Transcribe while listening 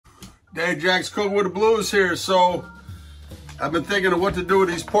Hey, Jack's Cooking with the Blues here. So I've been thinking of what to do with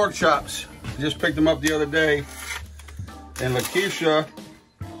these pork chops. I just picked them up the other day, and Lakeisha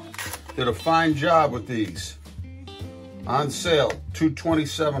did a fine job with these. On sale,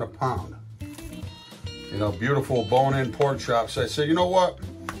 $2.27 a pound. You know, beautiful bone-in pork chops. I said, you know what?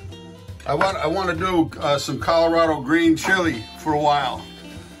 I want to do some Colorado green chili for a while.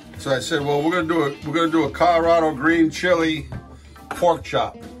 So I said, well, we're gonna do a Colorado green chili pork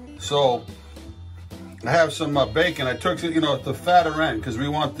chop. So I have some bacon. I took it, you know, at the fatter end because we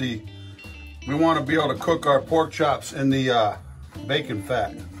want to be able to cook our pork chops in the bacon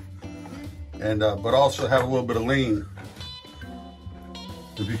fat, and but also have a little bit of lean.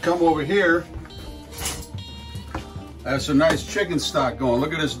 If you come over here, I have some nice chicken stock going.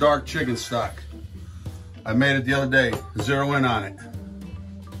 Look at this dark chicken stock. I made it the other day. Zero in on it.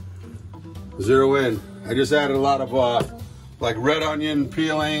 Zero in. I just added a lot of like red onion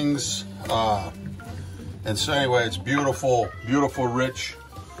peelings, and so anyway, it's beautiful, beautiful, rich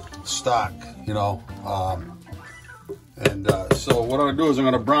stock, you know. So what I'm gonna do is I'm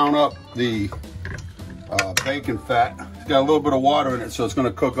gonna brown up the bacon fat. It's got a little bit of water in it, so it's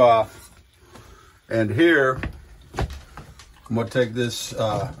gonna cook off. And here, I'm gonna take this.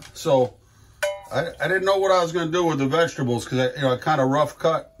 So I didn't know what I was gonna do with the vegetables because I kind of rough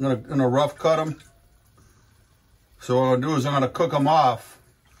cut. I'm gonna rough cut them. So what I'm gonna do is I'm gonna cook them off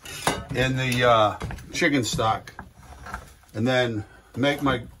in the chicken stock, and then make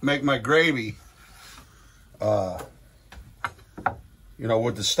my gravy. You know,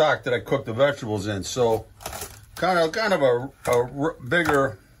 with the stock that I cooked the vegetables in. So kind of a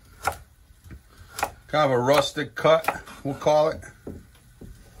bigger, kind of a rustic cut, we'll call it.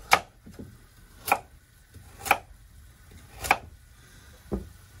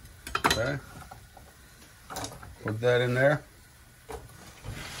 Okay. Put that in there.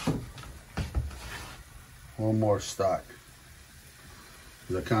 A little more stock,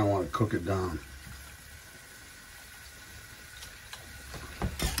 because I kind of want to cook it down.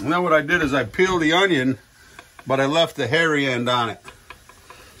 And then what I did is I peeled the onion, but I left the hairy end on it.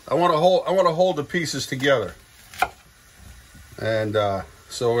 I want to hold the pieces together. And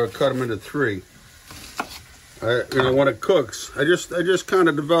so we're gonna cut them into three. You know, when it cooks, I just kind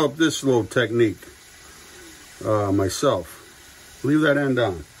of developed this little technique myself. Leave that end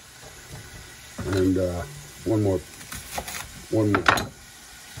on. And one more.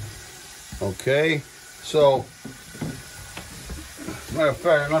 Okay, so matter of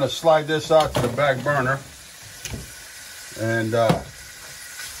fact, I'm going to slide this out to the back burner, and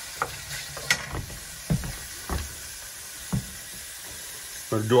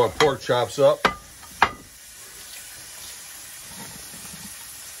we're going to do our pork chops up.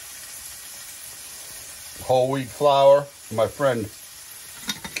 Whole wheat flour, my friend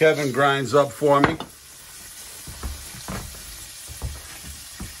Kevin grinds up for me.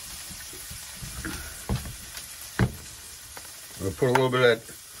 I'm gonna put a little bit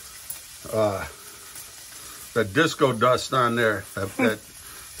of that disco dust on there,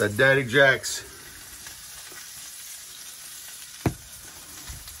 that Daddy Jack's.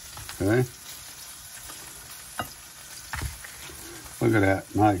 Okay. Look at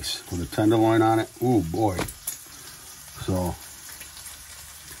that, nice, with a tenderloin on it. Ooh, boy. So,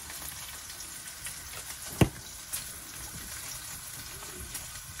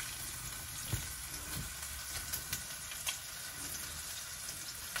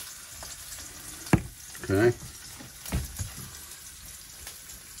 okay.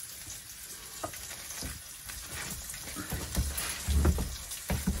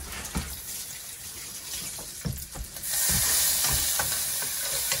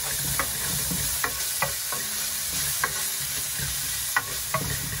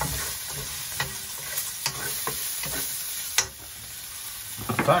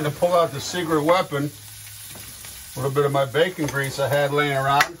 Time to pull out the secret weapon. A little bit of my bacon grease I had laying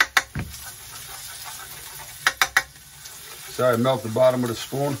around. Sorry, I melt the bottom of the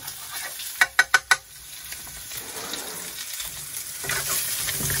spoon.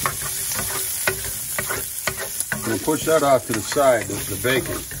 I'm gonna push that off to the side, the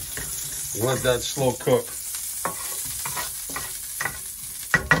bacon. Let that slow cook.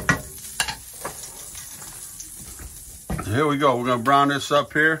 Here we go. We're gonna brown this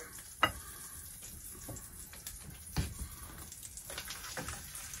up here.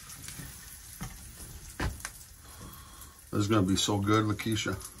 This is gonna be so good,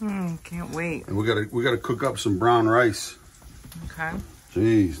 Lakeisha. Can't wait. And we gotta cook up some brown rice. Okay.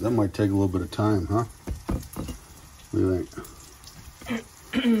 Jeez, that might take a little bit of time, huh? What do you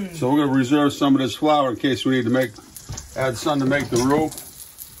think? So we're gonna reserve some of this flour in case we need to add some to make the roux.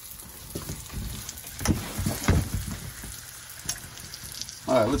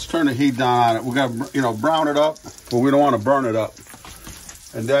 All right, let's turn the heat down on it. We got to, brown it up, but we don't want to burn it up.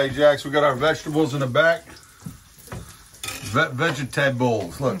 And Daddy Jacks, we got our vegetables in the back.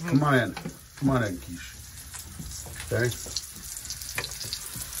 Vegetables. Look, come on in. Come on in, Quiche. Okay.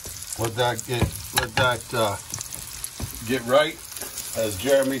 Let that get right, as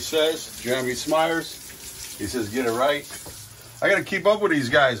Jeremy says. Jeremy Smyers. He says, get it right. I got to keep up with these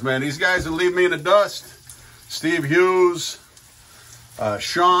guys, man. These guys that leave me in the dust. Steve Hughes,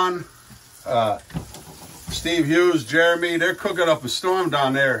 Sean, Steve Hughes, Jeremy, they're cooking up a storm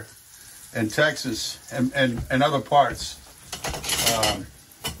down there in Texas and other parts.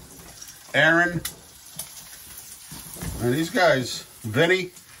 Aaron, and these guys, Vinny,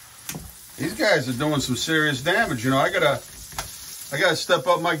 these guys are doing some serious damage. I gotta step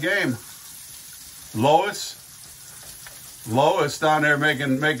up my game. Lois down there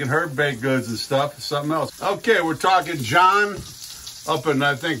making her baked goods and stuff. Something else. Okay, we're talking John up in,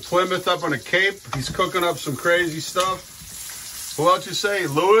 I think, Plymouth, up on the Cape. He's cooking up some crazy stuff. Who else you say?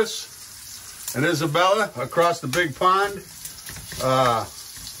 Lewis and Isabella across the big pond.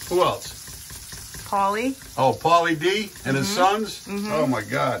 Who else? Paulie. Oh, Paulie D and his sons. Oh my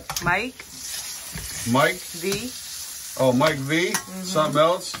God. Mike V. Oh, Mike V. Something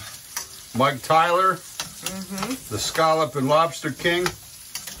else. Mike Tyler. The Scallop and Lobster King.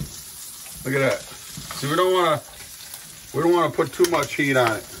 Look at that. See, we don't want to put too much heat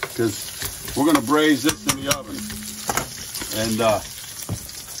on it because we're gonna braise this in the oven, and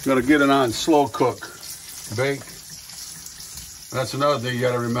gonna get it on slow cook, bake. That's another thing you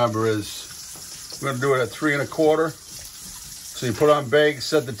got to remember is we're gonna do it at 3 1/4. So you put on bake,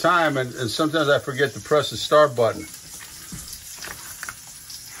 set the time, and sometimes I forget to press the start button.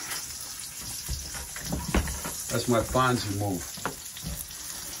 That's my Fonzie move.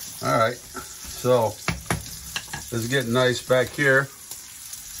 All right, so let's get nice back here.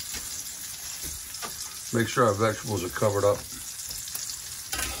 Make sure our vegetables are covered up.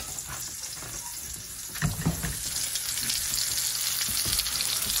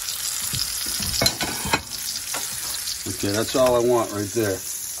 Okay, that's all I want right there.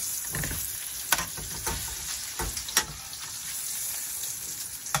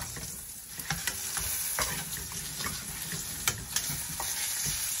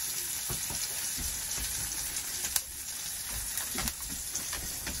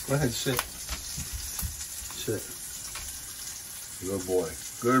 Go ahead, sit. Sit. Good boy.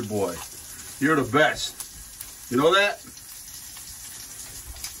 Good boy. You're the best. You know that?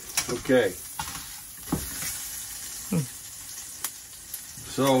 Okay.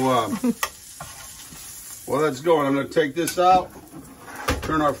 So, well, let's go. I'm going to take this out.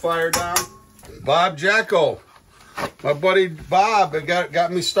 Turn our fire down. Bob Jacko. My buddy Bob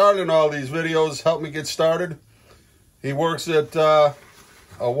got me started in all these videos, helped me get started. He works at a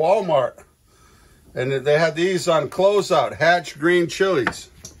Walmart, and they had these on closeout, Hatch green chilies.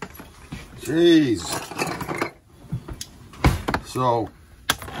 Jeez. So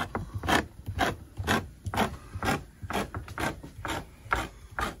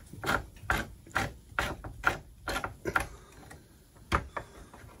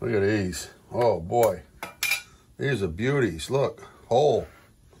look at these. Oh boy, these are beauties. Look, whole.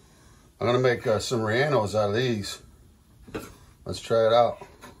 I'm gonna make some rellenos out of these. Let's try it out.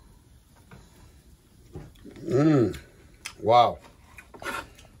 Wow.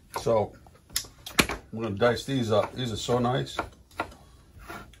 So I'm gonna dice these up. These are so nice.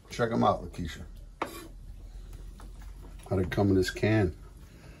 Check them out, Lakeisha. How they come in this can.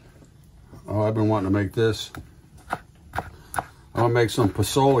 Oh, I've been wanting to make this. I'm gonna make some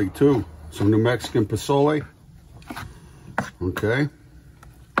pozole too. Some New Mexican pozole. Okay.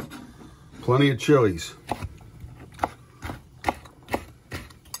 Plenty of chilies.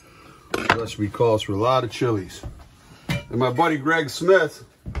 The recipe calls for a lot of chilies. And my buddy Greg Smith,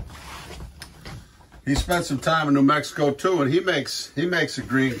 he spent some time in New Mexico too, and he makes a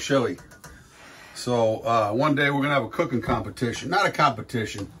green chili. So one day we're gonna have a cooking competition. Not a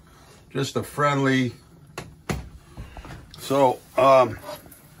competition, just a friendly. So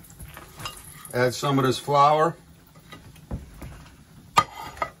add some of this flour.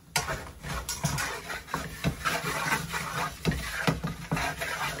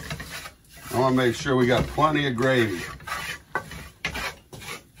 I want to make sure we got plenty of gravy.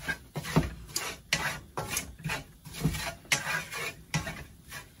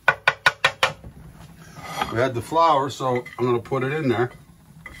 We had the flour, so I'm going to put it in there,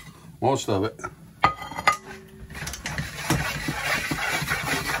 most of it.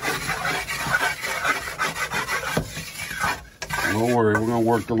 Don't worry, we're going to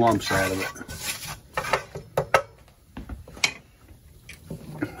work the lumps out of it.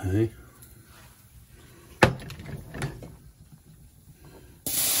 Okay.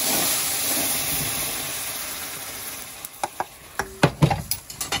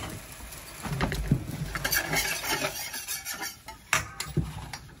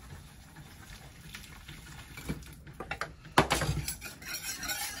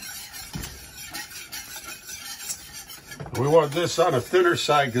 We want this on a thinner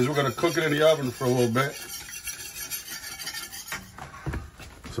side because we're going to cook it in the oven for a little bit.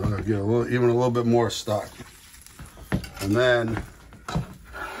 So I'll get even a little bit more stock. And then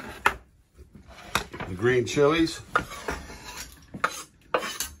the green chilies.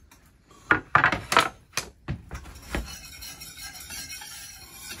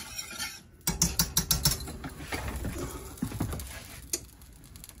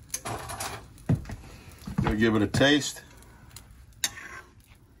 Gonna give it a taste.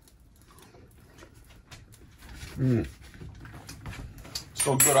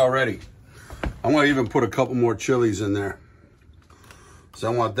 So good already. I'm gonna even put a couple more chilies in there.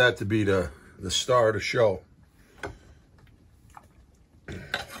 So I want that to be the star of the show.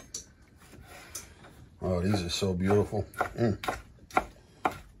 Oh, these are so beautiful.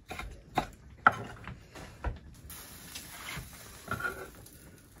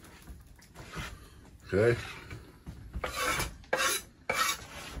 Okay.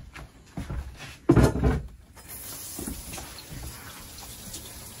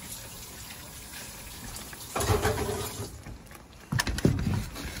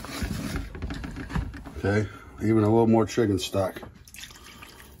 Okay, even a little more chicken stock.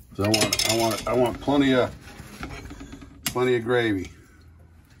 So I want plenty of gravy.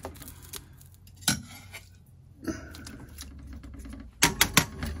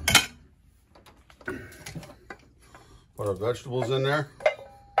 Put our vegetables in there.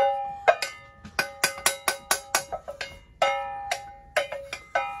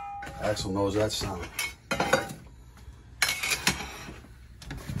 Axel knows that sound.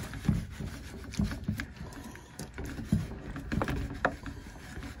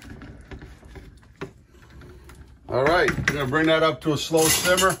 All right, we're gonna bring that up to a slow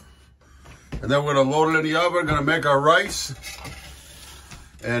simmer, and then we're gonna load it in the oven. Gonna make our rice,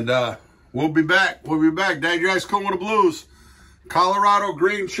 and we'll be back. We'll be back. Dad, you guys come with the blues. Colorado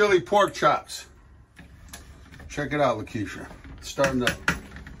green chili pork chops. Check it out, Lakeisha. It's starting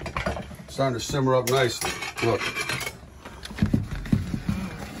to simmer up nicely. Look.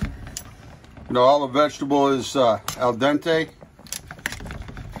 You know, all the vegetable is al dente,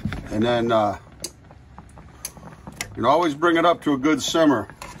 and then. You know, always bring it up to a good simmer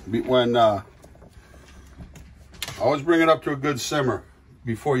always bring it up to a good simmer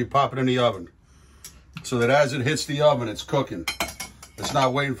before you pop it in the oven, so that as it hits the oven, it's cooking. It's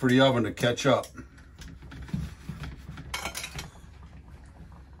not waiting for the oven to catch up.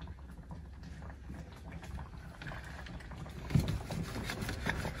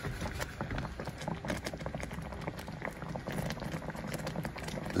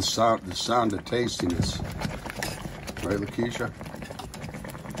 The sound of tastiness. Right, Lakeisha?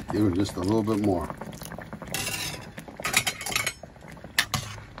 Even just a little bit more.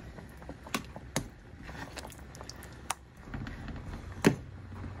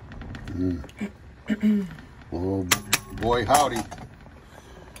 Oh, boy, howdy.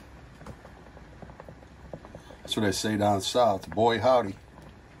 That's what I say down south. Boy, howdy.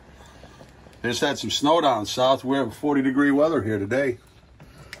 They just had some snow down south. We have 40-degree weather here today.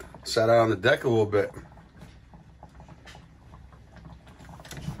 Sat out on the deck a little bit.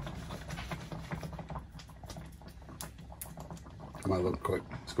 Come on, look quick.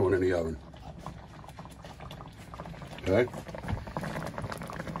 It's going in the oven. Okay.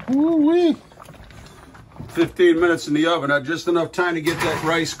 Woo-wee. 15 minutes in the oven. Just enough time to get that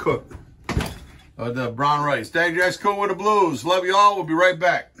rice cooked. The brown rice. Dad, you guys cool with the blues. Love you all. We'll be right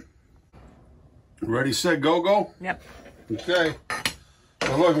back. Ready, set, go? Yep. Okay.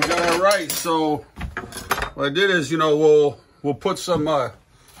 So look, we got our rice. So what I did is, you know, we'll put some,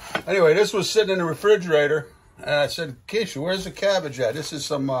 anyway, this was sitting in the refrigerator. And I said, Keisha, where's the cabbage at? This is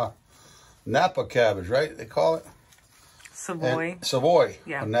some Napa cabbage, right? They call it? Savoy. Savoy.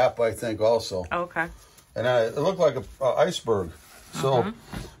 Yeah. Napa, I think, also. Oh, okay. And it looked like an iceberg. So,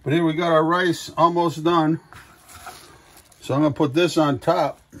 but here we got our rice almost done. So I'm going to put this on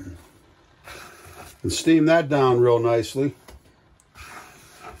top and steam that down real nicely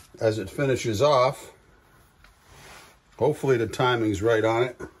as it finishes off. Hopefully the timing's right on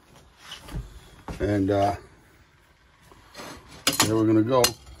it. And there we're going to go.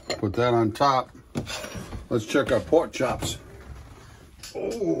 Put that on top. Let's check our pork chops.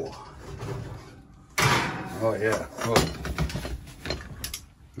 Oh. Oh, yeah. Oh.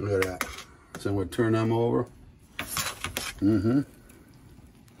 Look at that. So we'll turn them over. I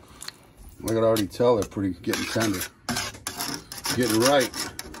can already tell they're getting tender. Getting right,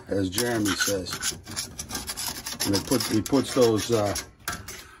 as Jeremy says. And he puts those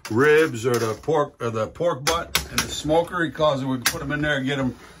ribs or the pork butt in the smoker. He calls it. We can put them in there and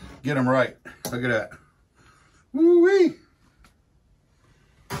get them right. Look at that. Woo-wee.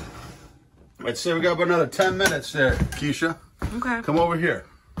 I'd say we got about another 10 minutes there, Keisha. Okay. Come over here.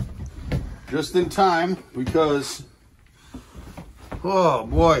 Just in time because, oh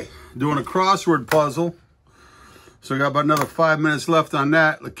boy, doing a crossword puzzle. So we got about another 5 minutes left on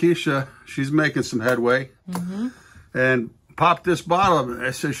that. Lakeisha, she's making some headway. And popped this bottle.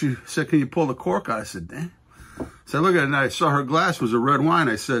 She said, can you pull the cork out? I said, damn. I said, look at it. And I saw her glass was a red wine.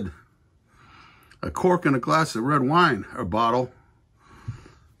 I said, a cork in a glass of red wine, or bottle.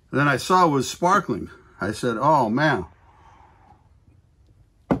 And then I saw it was sparkling. I said, oh man.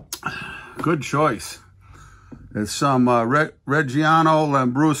 Good choice. It's some Reggiano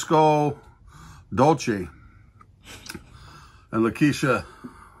Lambrusco Dolce. And Lakeisha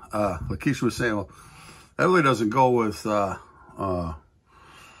was saying, well, that really doesn't go with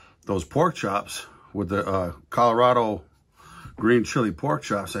those pork chops, with the Colorado green chili pork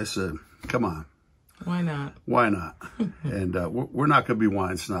chops. I said, come on. Why not? Why not? And we're not going to be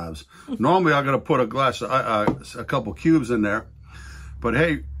wine snobs. Normally, I'm going to put a couple cubes in there. But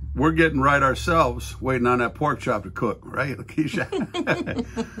hey, we're getting right ourselves, waiting on that pork chop to cook, right, Lakeisha?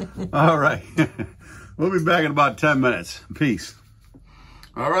 All right. We'll be back in about 10 minutes. Peace.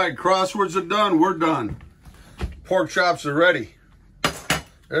 All right, crosswords are done. We're done. Pork chops are ready.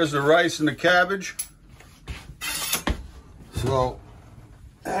 There's the rice and the cabbage. So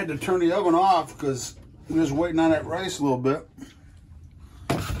I had to turn the oven off because I'm just waiting on that rice a little bit.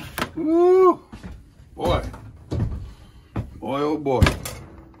 Woo! Boy. Boy, oh boy.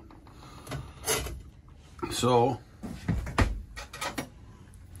 So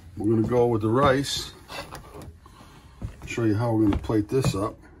we're going to go with the rice. Show you how we're going to plate this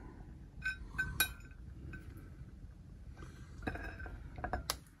up.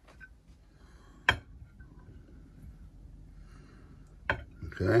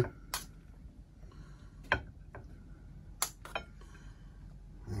 Okay.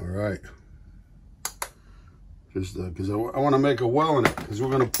 All right. Just because I want to make a well in it, because we're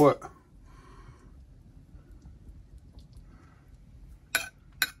going to put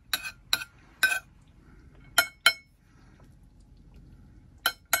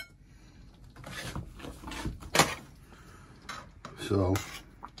so.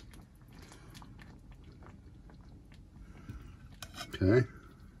 Okay.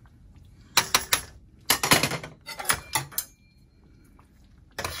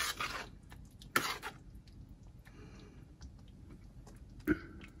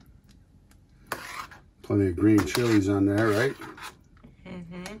 Plenty of green chilies on there, right?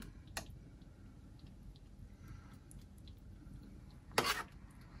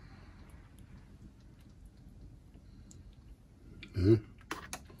 Put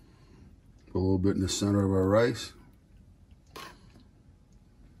a little bit in the center of our rice.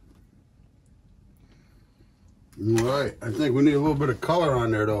 All right, I think we need a little bit of color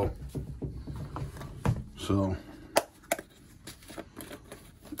on there though. So,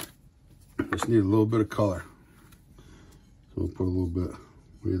 just need a little bit of color. So we'll put a little bit.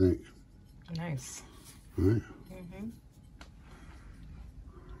 What do you think? Nice. All right.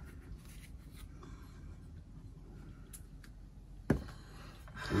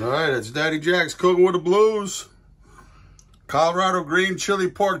 All right, it's Daddy Jack's Cooking with the Blues. Colorado green chili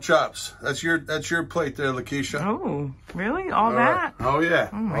pork chops. That's your plate there, Lakeisha. Oh, really? All that? Right. Oh yeah.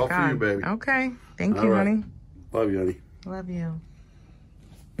 Oh my All God. for you, baby. Okay. Thank All you, right. honey. Love you, honey. Love you.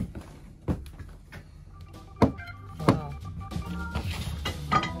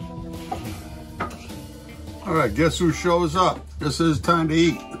 All right, guess who shows up? Guess it's time to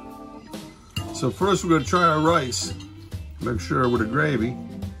eat. So first we're gonna try our rice. Make sure with the gravy.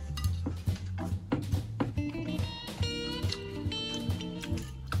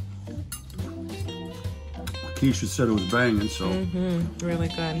 Keisha said it was banging, so. Really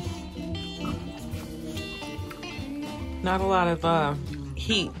good. Not a lot of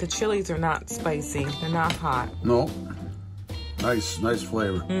heat. The chilies are not spicy. They're not hot. No. Nice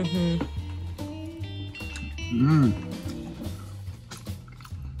flavor.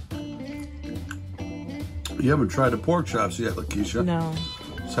 You haven't tried the pork chops yet, Lakeisha. No.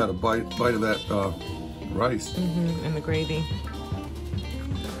 Just had a bite of that rice. And the gravy.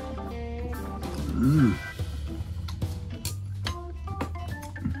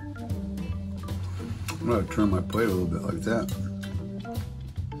 I'm gonna turn my plate a little bit like that.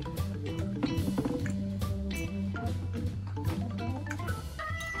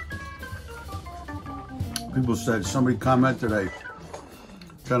 People said, somebody commented I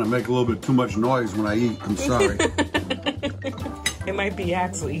kind of make a little bit too much noise when I eat. I'm sorry. It might be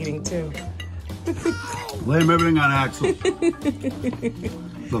Axel eating too. Blame everything on Axel.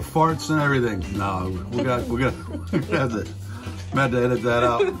 The farts and everything. No, we got to edit that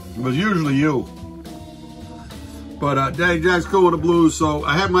out. It was usually you. But Daddy Jack's Cooking with the Blues. So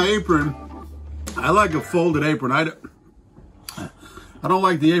I have my apron. I like a folded apron. I don't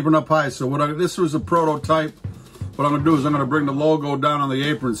like the apron up high. So this was a prototype. What I'm gonna do is I'm gonna bring the logo down on the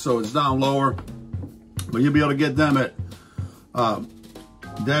apron so it's down lower. But you'll be able to get them at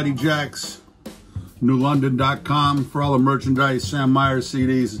Daddy Jack's NewLondon.com for all the merchandise, Sam Myers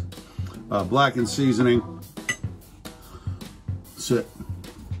CDs, Blackened Seasoning. Sit.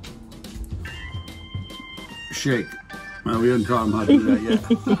 Shake. Well, we didn't taught him how to do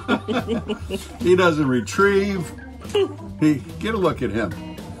that yet. He doesn't retrieve. Get a look at him.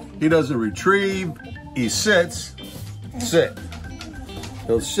 He doesn't retrieve. He sits. Sit.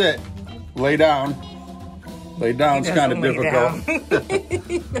 He'll sit. Lay down. Lay down's kind of difficult.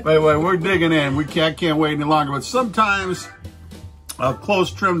 Wait, we're digging in. I can't wait any longer. But sometimes I'll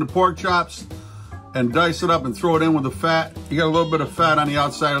close trim the pork chops and dice it up and throw it in with the fat. You got a little bit of fat on the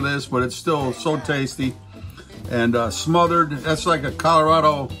outside of this, but it's still so tasty. And smothered, that's like a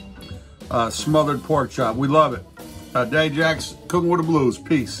Colorado smothered pork chop. We love it. Daddy Jack's Cooking with the Blues.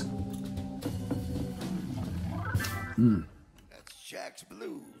 Peace.